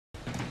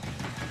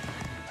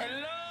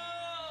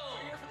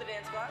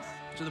dance bus?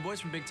 So the boys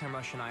from Big Time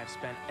Rush and I have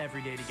spent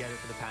every day together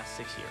for the past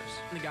 6 years.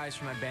 And the guys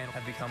from my band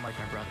have become like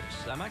my brothers.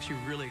 I'm actually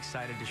really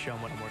excited to show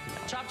them what I'm working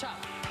on. Chop,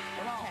 chop.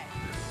 Come on.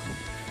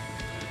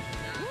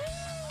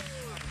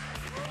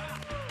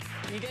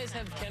 You guys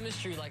have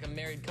chemistry like a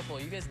married couple.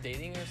 Are you guys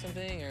dating or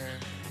something, or?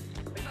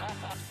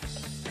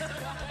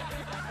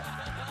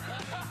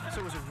 So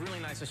it was a really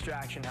nice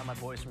distraction to have my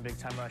boys from Big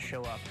Time Rush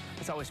show up.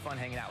 It's always fun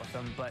hanging out with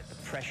them, but the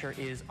pressure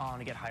is on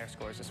to get higher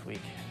scores this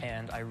week.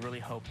 And I really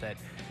hope that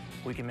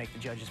we can make the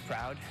judges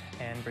proud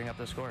and bring up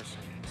those scores.